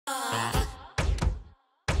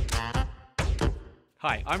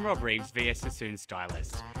Hi, I'm Rob Reeves, VS Sassoon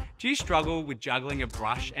Stylist. Do you struggle with juggling a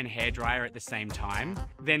brush and hairdryer at the same time?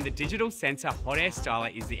 Then the digital sensor hot air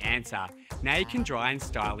styler is the answer. Now you can dry and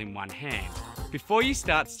style in one hand. Before you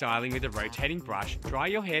start styling with a rotating brush, dry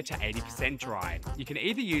your hair to 80% dry. You can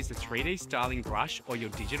either use the 3D styling brush or your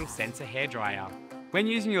digital sensor hairdryer. When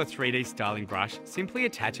using your 3D styling brush, simply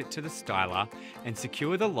attach it to the styler and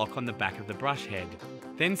secure the lock on the back of the brush head.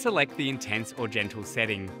 Then select the intense or gentle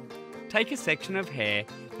setting. Take a section of hair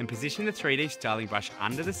and position the 3D styling brush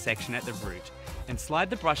under the section at the root and slide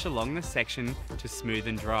the brush along the section to smooth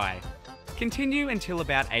and dry. Continue until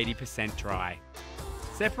about 80% dry.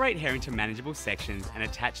 Separate hair into manageable sections and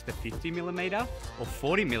attach the 50mm or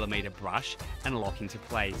 40mm brush and lock into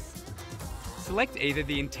place. Select either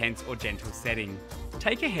the intense or gentle setting.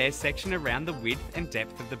 Take a hair section around the width and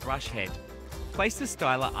depth of the brush head. Place the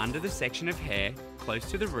styler under the section of hair close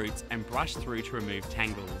to the roots and brush through to remove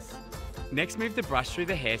tangles. Next, move the brush through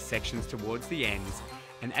the hair sections towards the ends,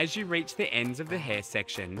 and as you reach the ends of the hair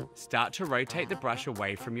section, start to rotate the brush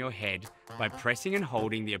away from your head by pressing and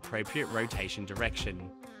holding the appropriate rotation direction.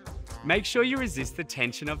 Make sure you resist the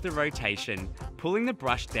tension of the rotation, pulling the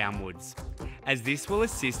brush downwards, as this will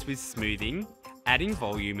assist with smoothing, adding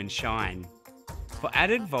volume and shine. For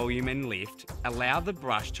added volume and lift, allow the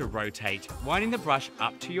brush to rotate, winding the brush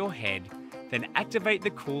up to your head, then activate the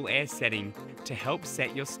cool air setting to help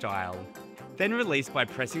set your style. Then release by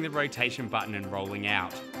pressing the rotation button and rolling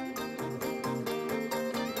out.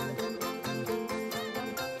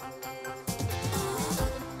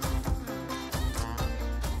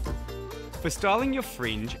 For styling your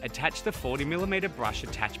fringe, attach the 40mm brush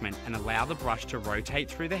attachment and allow the brush to rotate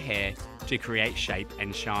through the hair to create shape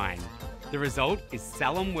and shine. The result is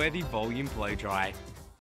salon-worthy volume blow dry